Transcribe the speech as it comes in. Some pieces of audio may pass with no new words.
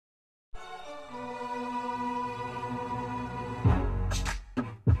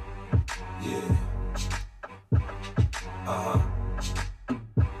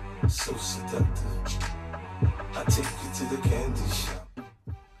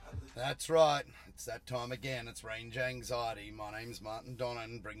That's right. It's that time again. It's Range Anxiety. My name's Martin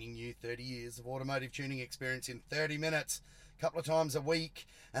Donnan, bringing you 30 years of automotive tuning experience in 30 minutes, a couple of times a week.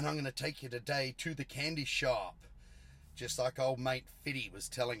 And I'm going to take you today to the candy shop, just like old mate Fitty was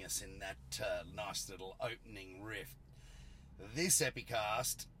telling us in that nice little opening riff. This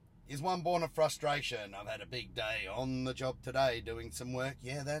Epicast is one born of frustration. I've had a big day on the job today doing some work.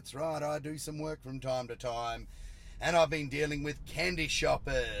 Yeah, that's right. I do some work from time to time. And I've been dealing with candy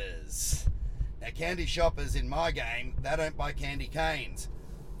shoppers. Now, candy shoppers in my game, they don't buy candy canes.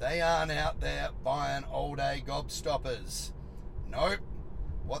 They aren't out there buying all-day gobstoppers. Nope.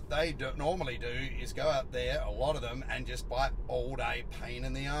 What they normally do is go out there, a lot of them, and just buy all-day pain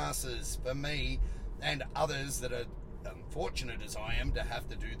in the asses for me and others that are unfortunate as I am to have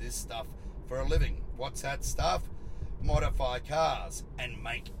to do this stuff for a living. What's that stuff? Modify cars and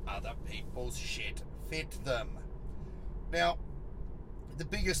make other people's shit fit them. Now, the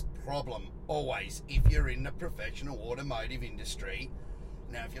biggest problem always, if you're in the professional automotive industry,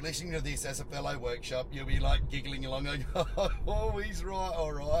 now if you're listening to this as a fellow workshop, you'll be like giggling along, going, oh, he's right,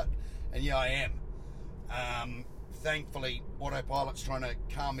 all right. And yeah, I am. Thankfully, Autopilot's trying to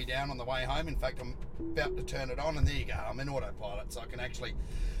calm me down on the way home. In fact, I'm about to turn it on, and there you go. I'm in Autopilot, so I can actually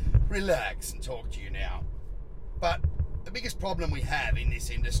relax and talk to you now. But the biggest problem we have in this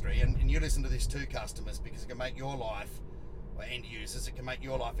industry, and you listen to this too, customers, because it can make your life, or end users, it can make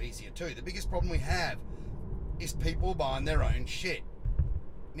your life easier too. The biggest problem we have is people buying their own shit.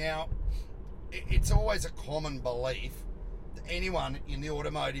 Now, it's always a common belief that anyone in the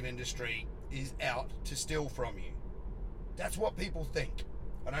automotive industry is out to steal from you. That's what people think.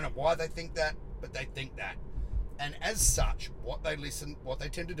 I don't know why they think that, but they think that. And as such, what they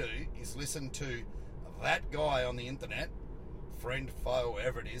tend to do is listen to that guy on the internet, friend, foe,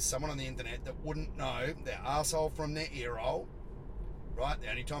 whatever it is, someone on the internet that wouldn't know their arsehole from their earhole, right?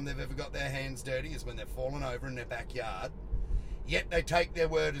 The only time they've ever got their hands dirty is when they're fallen over in their backyard. Yet they take their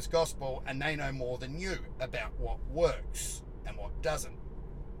word as gospel, and they know more than you about what works and what doesn't.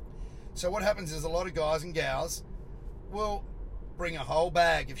 So what happens is a lot of guys and gals will bring a whole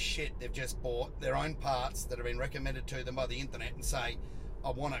bag of shit they've just bought, their own parts that have been recommended to them by the internet, and say,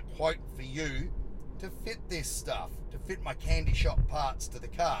 I want a quote for you to fit this stuff, to fit my candy shop parts to the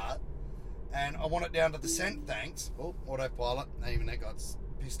car, and I want it down to the cent, thanks. Oh, Autopilot, even that got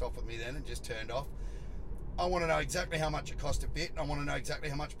pissed off at me then and just turned off. I want to know exactly how much it costs to fit, and I want to know exactly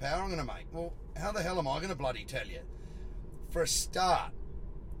how much power I'm going to make. Well, how the hell am I going to bloody tell you? For a start,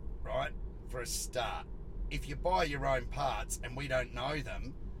 right, if you buy your own parts and we don't know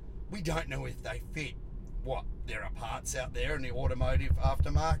them, we don't know if they fit. What, there are parts out there in the automotive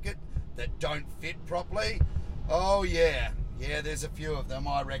aftermarket that don't fit properly? Oh yeah, there's a few of them.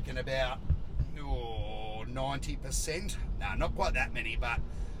 I reckon about 90%. No, not quite that many, but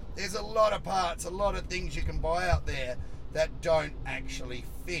there's a lot of parts, a lot of things you can buy out there that don't actually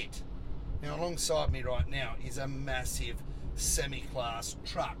fit. Now, alongside me right now is a massive semi-class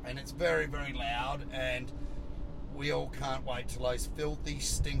truck, and it's very, very loud, and we all can't wait till those filthy,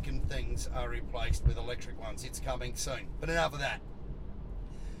 stinking things are replaced with electric ones. It's coming soon. But enough of that.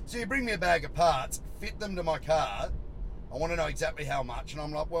 So you bring me a bag of parts, fit them to my car. I want to know exactly how much, and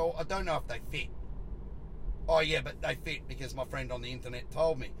I'm like, well, I don't know if they fit. Oh yeah, but they fit because my friend on the internet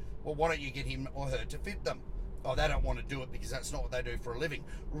told me. Well, why don't you get him or her to fit them? Oh, they don't want to do it because that's not what they do for a living.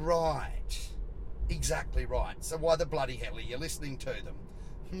 Right. Exactly right. So why the bloody hell are you listening to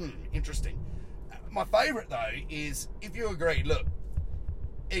them? Interesting. My favourite, though, is if you agree, look,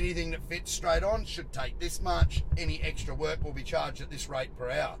 anything that fits straight on should take this much. Any extra work will be charged at this rate per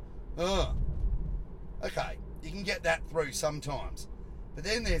hour. Okay, you can get that through sometimes. But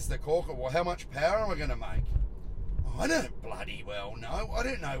then there's the corker. Well, how much power am I going to make? I don't bloody well know. I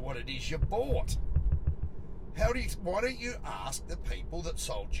don't know what it is you bought. Why don't you ask the people that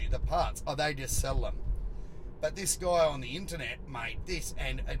sold you the parts? Oh, they just sell them. But this guy on the internet made this,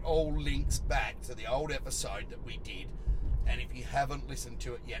 and it all links back to the old episode that we did. And if you haven't listened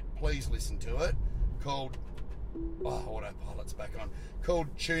to it yet, please listen to it. Called, Autopilot's back on. Called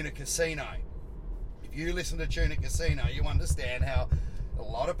Tuna Casino. If you listen to Tuna Casino, you understand how a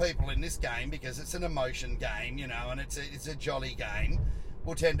lot of people in this game, because it's an emotion game, you know, and it's a jolly game,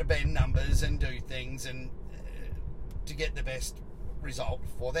 will tend to bend numbers and do things and to get the best result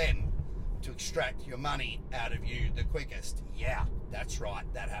for them, to extract your money out of you the quickest. Yeah, that's right,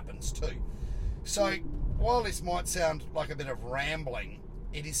 that happens too. So while this might sound like a bit of rambling,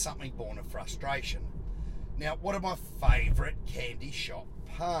 it is something born of frustration. Now, what are my favourite candy shop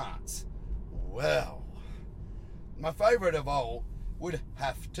parts? Well, my favourite of all would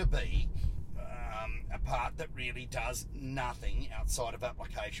have to be a part that really does nothing outside of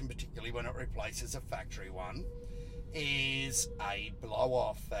application, particularly when it replaces a factory one, is a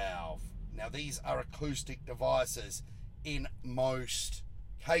blow-off valve. Now, these are acoustic devices in most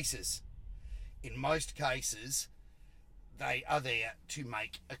cases. In most cases, they are there to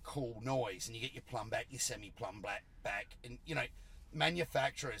make a cool noise, and you get your plumb back, your semi-plumb back, and, you know,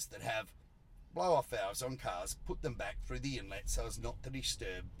 manufacturers that have blow-off valves on cars put them back through the inlet so as not to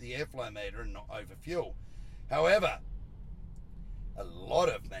disturb the airflow meter and not overfuel. However, a lot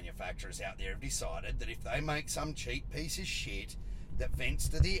of manufacturers out there have decided that if they make some cheap piece of shit that vents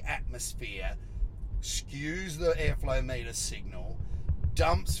to the atmosphere, skews the airflow meter signal,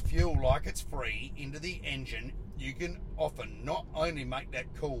 dumps fuel like it's free into the engine, you can often not only make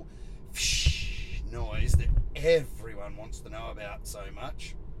that cool noise that everyone wants to know about so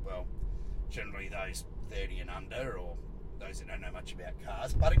much, well, generally those 30 and under, or those that don't know much about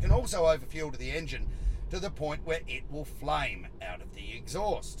cars, but it can also overfuel to the engine to the point where it will flame out of the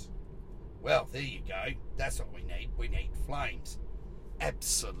exhaust. Well, there you go. That's what we need. We need flames.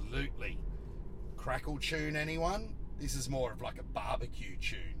 Absolutely. Crackle tune, anyone? This is more of like a barbecue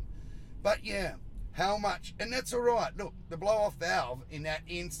tune. But yeah, how much? And that's all right. Look, the blow-off valve in that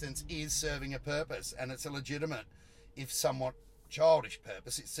instance is serving a purpose, and it's a legitimate, if somewhat childish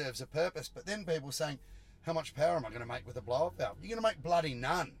purpose. It serves a purpose. But then people saying, how much power am I going to make with a blow-off valve? You're going to make bloody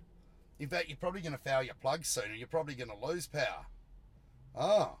none. In fact, you're probably going to foul your plugs soon, and you're probably going to lose power.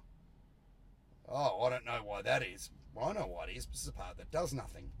 Oh, I don't know why that is. Well, I know why it is, but it's the part that does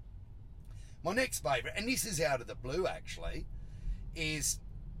nothing. My next favourite, and this is out of the blue actually, is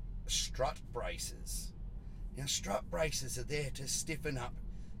strut braces. Now, strut braces are there to stiffen up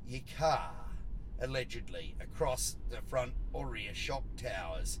your car, allegedly, across the front or rear shock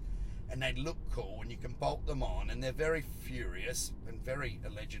towers. And they look cool, and you can bolt them on, and they're very furious and very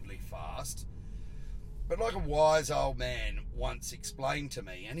allegedly fast. But like a wise old man once explained to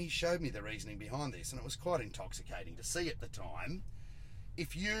me, and he showed me the reasoning behind this, and it was quite intoxicating to see at the time,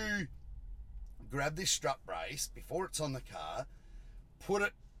 if you grab this strut brace before it's on the car, put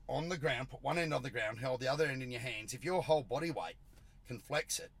it on the ground, put one end on the ground, hold the other end in your hands, if your whole body weight can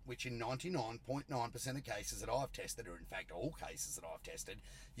flex it, which in 99.9% of cases that I've tested, or in fact all cases that I've tested,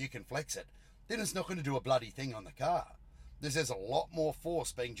 you can flex it, then it's not going to do a bloody thing on the car. There's a lot more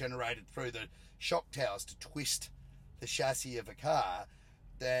force being generated through the shock towers to twist the chassis of a car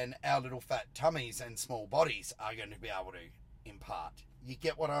than our little fat tummies and small bodies are going to be able to impart. You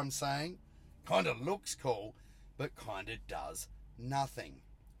get what I'm saying? Kind of looks cool, but kind of does nothing.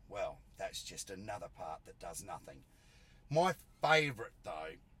 Well, that's just another part that does nothing. My favourite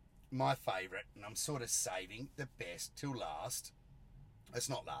though, and I'm sort of saving the best till last. It's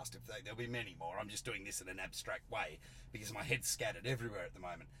not last, there'll be many more. I'm just doing this in an abstract way because my head's scattered everywhere at the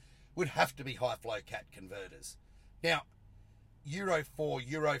moment. Would have to be high flow cat converters. Now, Euro 4,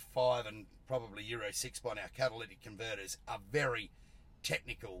 Euro 5 and probably Euro 6 by now catalytic converters are very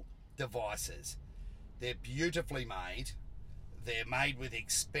technical devices. They're beautifully made. They're made with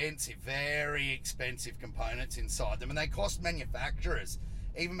expensive, very expensive components inside them, and they cost manufacturers,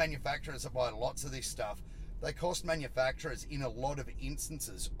 even manufacturers that buy lots of this stuff, they cost manufacturers in a lot of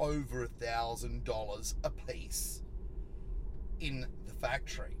instances over $1,000 a piece in the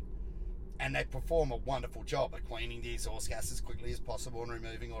factory. And they perform a wonderful job at cleaning the exhaust gas as quickly as possible and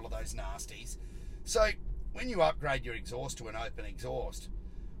removing all of those nasties. So when you upgrade your exhaust to an open exhaust,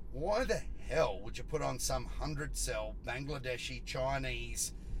 why the hell would you put on some 100-cell Bangladeshi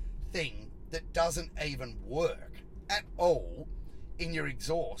Chinese thing that doesn't even work at all in your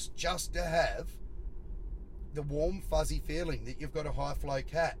exhaust just to have the warm fuzzy feeling that you've got a high flow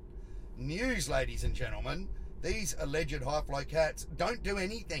cat? News, ladies and gentlemen, these alleged high flow cats don't do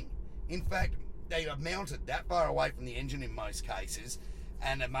anything. In fact, they are mounted that far away from the engine in most cases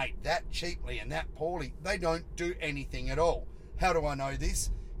and are made that cheaply and that poorly. They don't do anything at all. How do I know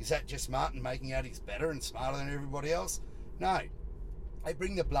this? Is that just Martin making out he's better and smarter than everybody else? No. They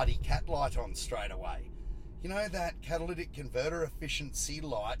bring the bloody cat light on straight away. You know that catalytic converter efficiency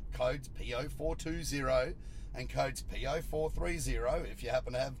light, codes P0420 and codes P0430, if you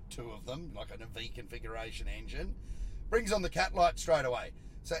happen to have two of them, like a V configuration engine, brings on the cat light straight away.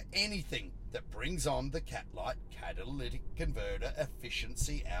 So anything that brings on the cat light catalytic converter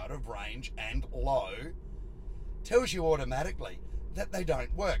efficiency out of range and low tells you automatically that they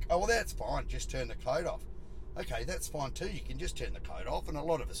don't work. Oh, well, that's fine, just turn the code off. Okay, that's fine too, you can just turn the code off, and a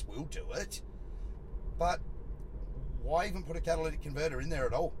lot of us will do it. But why even put a catalytic converter in there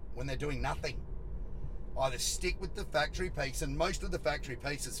at all when they're doing nothing? Either stick with the factory piece, and most of the factory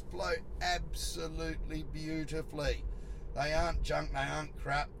pieces flow absolutely beautifully. They aren't junk, they aren't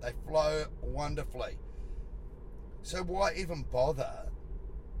crap, they flow wonderfully. So why even bother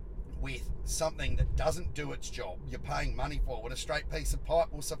with something that doesn't do its job you're paying money for when a straight piece of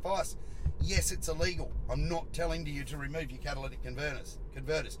pipe will suffice? Yes, it's illegal. I'm not telling you to remove your catalytic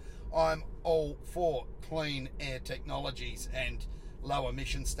converters. I'm all for clean air technologies and low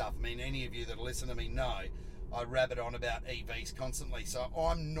emission stuff. I mean, any of you that listen to me know I rabbit on about EVs constantly, so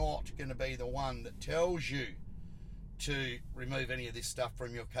I'm not going to be the one that tells you to remove any of this stuff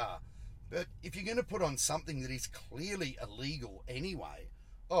from your car. But if you're going to put on something that is clearly illegal anyway,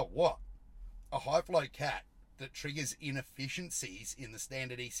 oh, what? A high flow cat that triggers inefficiencies in the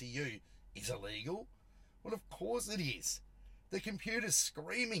standard ECU is illegal? Well, of course it is. The computer's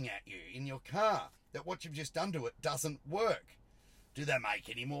screaming at you in your car that what you've just done to it doesn't work. Do they make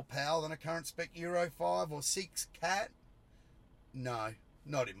any more power than a current spec Euro 5 or 6 cat? No,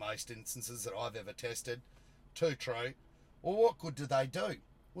 not in most instances that I've ever tested. Too true. Well, what good do they do?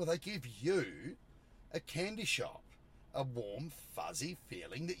 Well, they give you a candy shop, a warm, fuzzy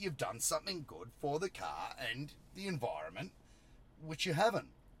feeling that you've done something good for the car and the environment, which you haven't.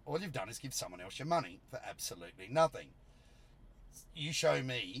 All you've done is give someone else your money for absolutely nothing. You show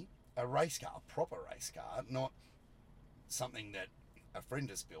me a race car, a proper race car, not something that a friend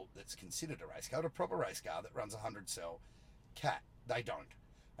has built that's considered a race car, a proper race car that runs a 100-cell cat. They don't.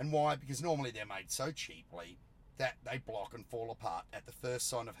 And why? Because normally they're made so cheaply that they block and fall apart at the first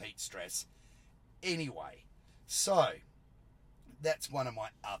sign of heat stress anyway. So, that's one of my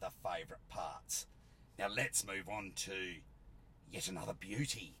other favourite parts. Now let's move on to yet another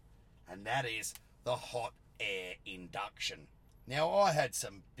beauty, and that is the hot air induction. Now, I had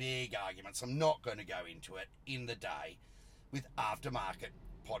some big arguments, I'm not going to go into it, in the day with aftermarket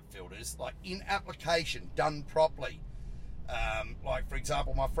pod filters, like in application, done properly. Like, for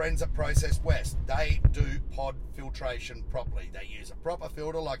example, my friends at Process West, they do pod filtration properly. They use a proper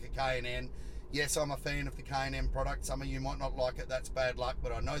filter like a K&N. Yes, I'm a fan of the K&N product. Some of you might not like it, that's bad luck,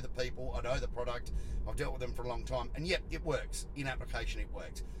 but I know the people, I know the product, I've dealt with them for a long time, and yep, it works. In application, it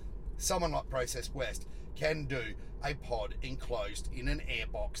works. Someone like Process West can do a pod enclosed in an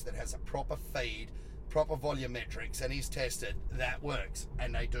airbox that has a proper feed, proper volumetrics, and is tested. That works,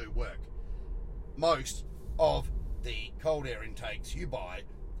 and they do work. Most of the cold air intakes you buy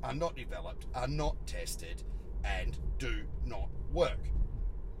are not developed, are not tested, and do not work.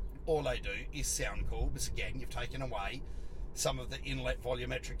 All they do is sound cool, because again, you've taken away some of the inlet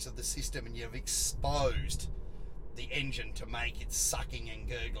volumetrics of the system and you've exposed the engine to make its sucking and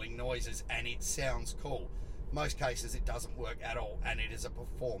gurgling noises, and it sounds cool. Most cases it doesn't work at all, and it is a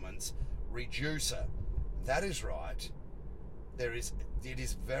performance reducer. That is right. It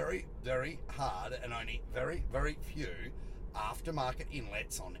is very, very hard, and only very, very few aftermarket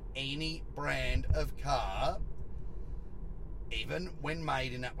inlets on any brand of car, even when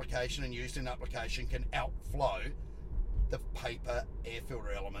made in application and used in application, can outflow the paper air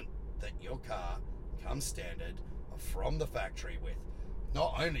filter element that your car comes standard from the factory with.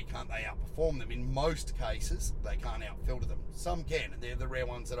 Not only can't they outperform them, in most cases they can't outfilter them. Some can, and they're the rare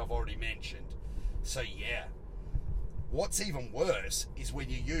ones that I've already mentioned. So yeah, what's even worse is when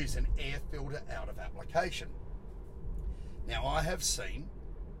you use an air filter out of application. Now, I have seen,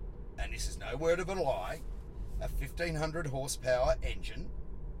 and this is no word of a lie, a 1500 horsepower engine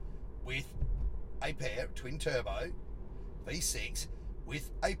with a pair of twin turbo V6 with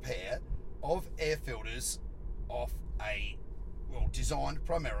a pair of air filters off a, well, designed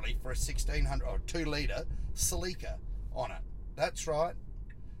primarily for a 1600 or 2 litre Celica on it. That's right,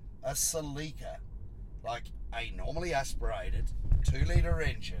 a Celica, like a normally aspirated 2 litre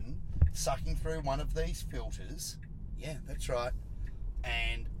engine sucking through one of these filters. Yeah, that's right.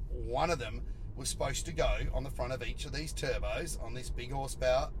 And one of them was supposed to go on the front of each of these turbos on this big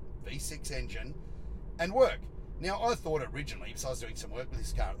horsepower V6 engine and work. Now, I thought originally, because I was doing some work with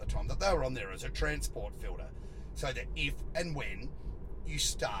this car at the time, that they were on there as a transport filter, so that if and when you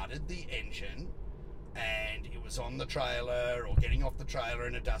started the engine and it was on the trailer or getting off the trailer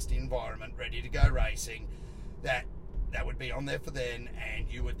in a dusty environment ready to go racing, that would be on there for then, and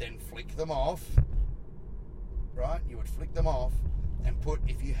you would then flick them off, right? You would flick them off and put,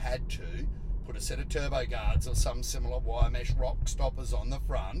 if you had to, put a set of turbo guards or some similar wire mesh rock stoppers on the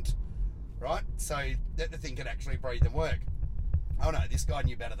front, right? So that the thing could actually breathe and work. Oh no, this guy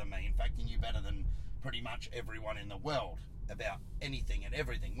knew better than me. In fact, he knew better than pretty much everyone in the world about anything and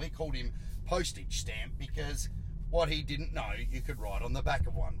everything. We called him postage stamp because what he didn't know you could write on the back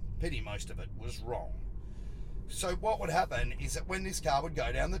of one. Pity most of it was wrong. So what would happen is that when this car would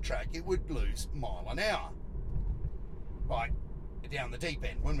go down the track, it would lose mile an hour. Like, down the deep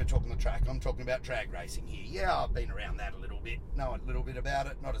end. When we're talking the track, I'm talking about drag racing here. Yeah, I've been around that a little bit, know a little bit about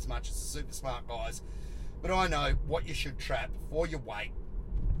it, not as much as the super smart guys, but I know what you should trap for your weight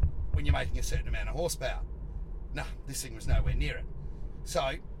when you're making a certain amount of horsepower. Nah, this thing was nowhere near it.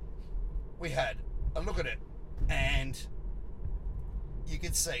 So we had a look at it, and you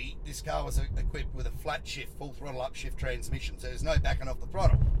could see this car was equipped with a flat shift, full throttle upshift transmission, so there's no backing off the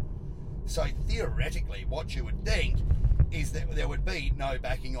throttle. So theoretically, what you would think is that there would be no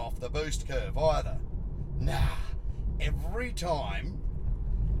backing off the boost curve either. Nah, every time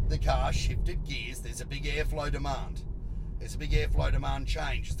the car shifted gears, there's a big airflow demand. There's a big airflow demand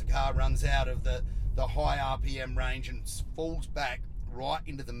change as the car runs out of the high RPM range and falls back right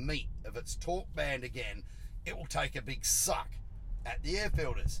into the meat of its torque band again. It will take a big suck at the air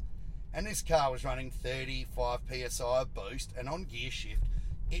filters. And this car was running 35 psi of boost, and on gear shift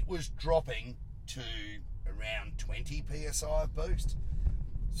it was dropping to around 20 psi of boost.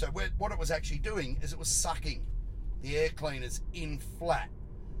 So what it was actually doing is it was sucking the air cleaners in flat,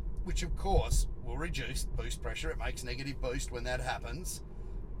 which of course will reduce boost pressure. It makes negative boost when that happens.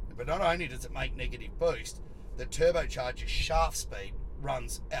 But not only does it make negative boost, the turbocharger's shaft speed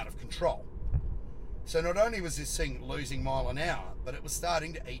runs out of control. So not only was this thing losing mile an hour, but it was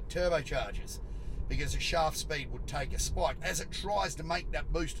starting to eat turbochargers, because the shaft speed would take a spike as it tries to make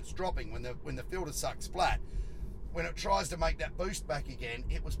that boost. It's dropping when the filter sucks flat. When it tries to make that boost back again,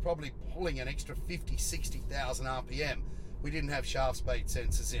 it was probably pulling an extra 50, 60,000 RPM. We didn't have shaft speed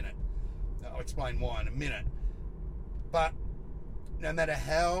sensors in it. I'll explain why in a minute. But no matter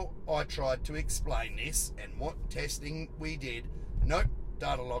how I tried to explain this and what testing we did, nope,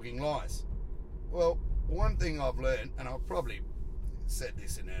 data logging lies. Well, one thing I've learned, and I've probably said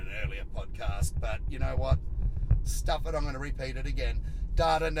this in an earlier podcast, but you know what? Stuff it, I'm going to repeat it again.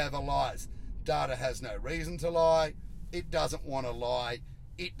 Data never lies. Data has no reason to lie. It doesn't want to lie.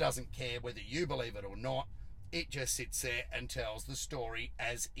 It doesn't care whether you believe it or not. It just sits there and tells the story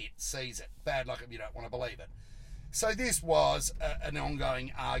as it sees it. Bad luck if you don't want to believe it. So this was an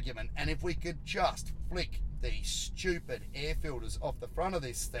ongoing argument, and if we could just flick these stupid air filters off the front of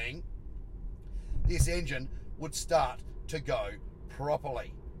this thing, this engine would start to go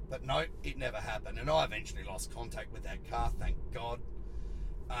properly. But no, it never happened, and I eventually lost contact with that car, thank God.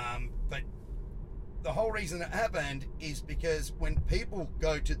 But the whole reason it happened is because when people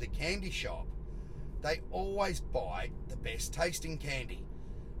go to the candy shop, they always buy the best tasting candy.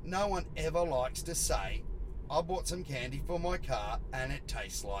 No one ever likes to say, I bought some candy for my car and it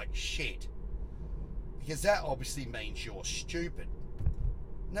tastes like shit, because that obviously means you're stupid.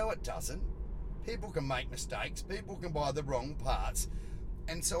 No, it doesn't. People can make mistakes, people can buy the wrong parts,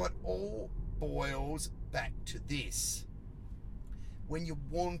 and so it all boils back to this. When you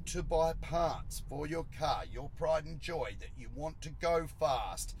want to buy parts for your car, your pride and joy, that you want to go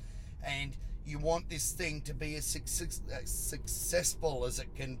fast, and you want this thing to be as successful as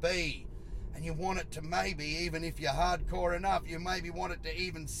it can be, and you want it to, maybe, even if you're hardcore enough, you maybe want it to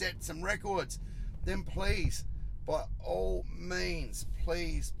even set some records, then please, by all means,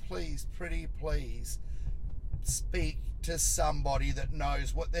 please, pretty please, speak to somebody that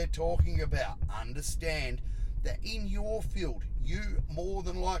knows what they're talking about. Understand that in your field, you more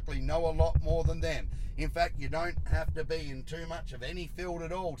than likely know a lot more than them. In fact, you don't have to be in too much of any field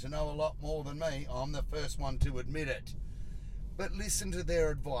at all to know a lot more than me. I'm the first one to admit it. But listen to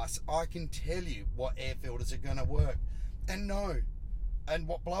their advice. I can tell you what air filters are going to work, and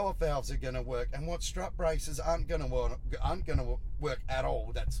what blower valves are going to work, and what strut braces aren't going to work at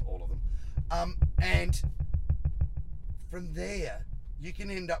all. That's all of them. And from there, you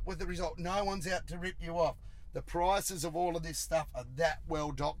can end up with the result. No one's out to rip you off. The prices of all of this stuff are that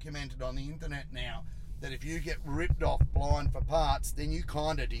well documented on the internet now that if you get ripped off blind for parts, then you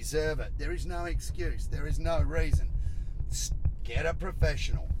kind of deserve it. There is no excuse. There is no reason. Get a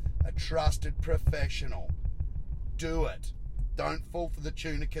professional, a trusted professional. Do it. Don't fall for the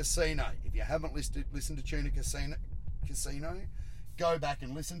Tuna Casino. If you haven't listened to Tuna Casino, go back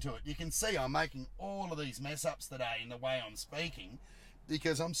and listen to it. You can see I'm making all of these mess ups today in the way I'm speaking,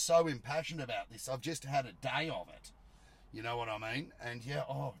 because I'm so impassioned about this. I've just had a day of it. You know what I mean? And yeah,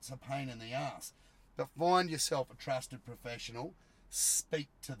 it's a pain in the ass. But find yourself a trusted professional. Speak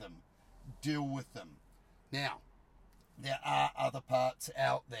to them. Deal with them. Now, there are other parts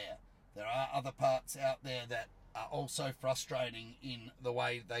out there. There are other parts out there that are also frustrating in the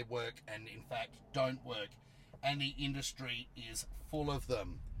way they work and, in fact, don't work. And the industry is full of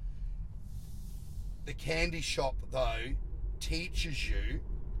them. The candy shop, though, teaches you,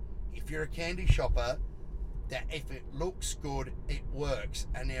 if you're a candy shopper, that if it looks good, it works,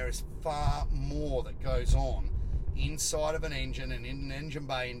 and there is far more that goes on inside of an engine and in an engine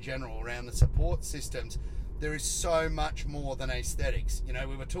bay in general, around the support systems, there is so much more than aesthetics. You know,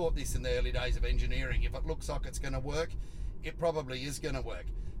 we were taught this in the early days of engineering. If it looks like it's going to work, it probably is going to work.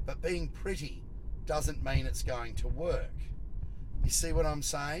 But being pretty doesn't mean it's going to work. You see what I'm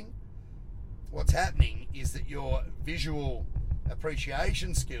saying? What's happening is that your visual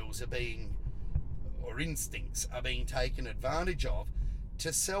appreciation skills are being, or instincts are being taken advantage of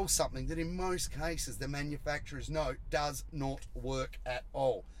to sell something that in most cases the manufacturers know does not work at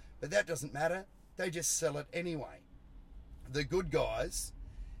all. But that doesn't matter. They just sell it anyway. The good guys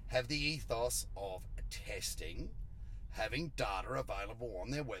have the ethos of testing, having data available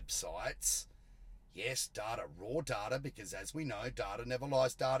on their websites. Yes, data, raw data, because as we know, data never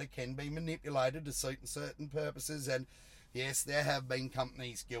lies. Data can be manipulated to suit certain purposes, and yes, there have been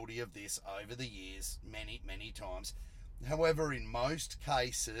companies guilty of this over the years, many, many times. However, in most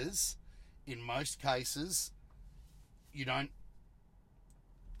cases, you don't.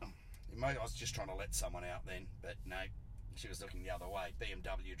 I was just trying to let someone out then, but no, she was looking the other way.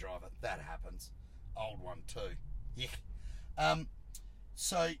 BMW driver, that happens. Old one too. Yeah.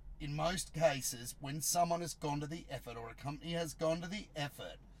 So in most cases, when someone has gone to the effort, or a company has gone to the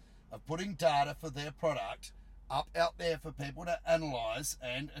effort of putting data for their product up out there for people to analyse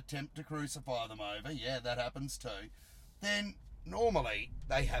and attempt to crucify them over, yeah, that happens too, then normally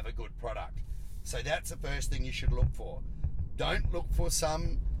they have a good product. So that's the first thing you should look for. Don't look for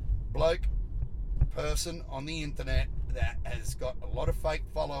some bloke person on the internet that has got a lot of fake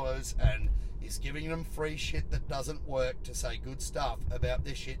followers and is giving them free shit that doesn't work to say good stuff about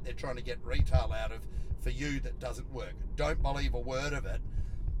this shit they're trying to get retail out of for you that doesn't work. Don't believe a word of it.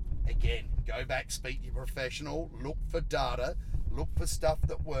 Again, go back, speak to your professional, look for data, look for stuff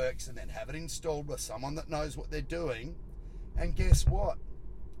that works, and then have it installed with someone that knows what they're doing. And guess what?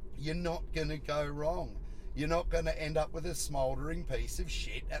 You're not going to go wrong. You're not going to end up with a smouldering piece of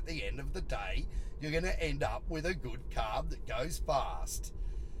shit at the end of the day. You're going to end up with a good carb that goes fast.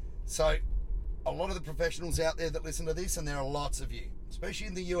 So, a lot of the professionals out there that listen to this, and there are lots of you, especially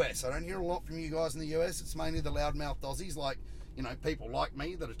in the US. I don't hear a lot from you guys in the US. It's mainly the loudmouth Aussies, like, you know, people like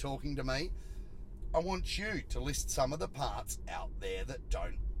me that are talking to me. I want you to list some of the parts out there that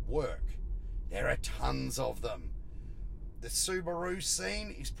don't work. There are tons of them. The Subaru scene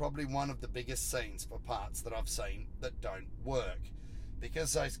is probably one of the biggest scenes for parts that I've seen that don't work.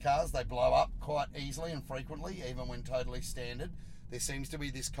 Because those cars, they blow up quite easily and frequently, even when totally standard. There seems to be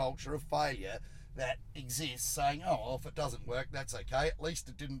this culture of failure that exists, saying, oh, well, if it doesn't work, that's okay. At least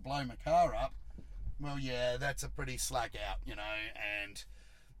it didn't blow my car up. Well, yeah, that's a pretty slack out, you know, and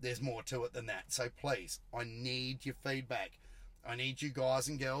there's more to it than that. So please, I need your feedback. I need you guys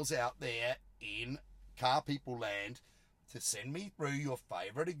and girls out there in Car People Land to send me through your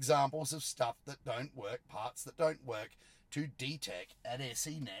favourite examples of stuff that don't work, parts that don't work, to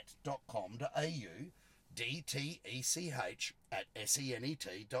dtech@senet.com.au,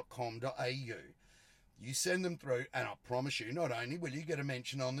 dtech@senet.com.au. You send them through, and I promise you, not only will you get a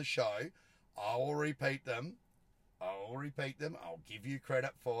mention on the show, I will repeat them. I'll give you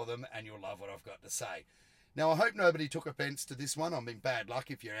credit for them, and you'll love what I've got to say. Now, I hope nobody took offence to this one. I mean, bad luck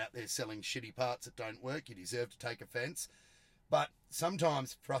if you're out there selling shitty parts that don't work. You deserve to take offence. But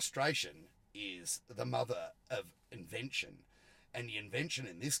sometimes frustration is the mother of invention. And the invention,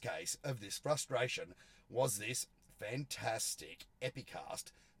 in this case, of this frustration was this fantastic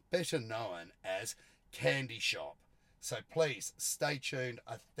Epicast, better known as Candy Shop. So please, stay tuned.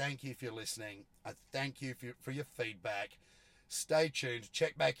 I thank you for your listening. I thank you for your feedback. Stay tuned.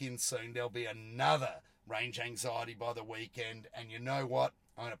 Check back in soon. There'll be another Range Anxiety by the weekend. And you know what?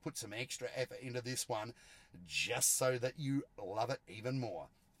 I'm going to put some extra effort into this one just so that you love it even more.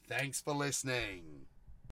 Thanks for listening.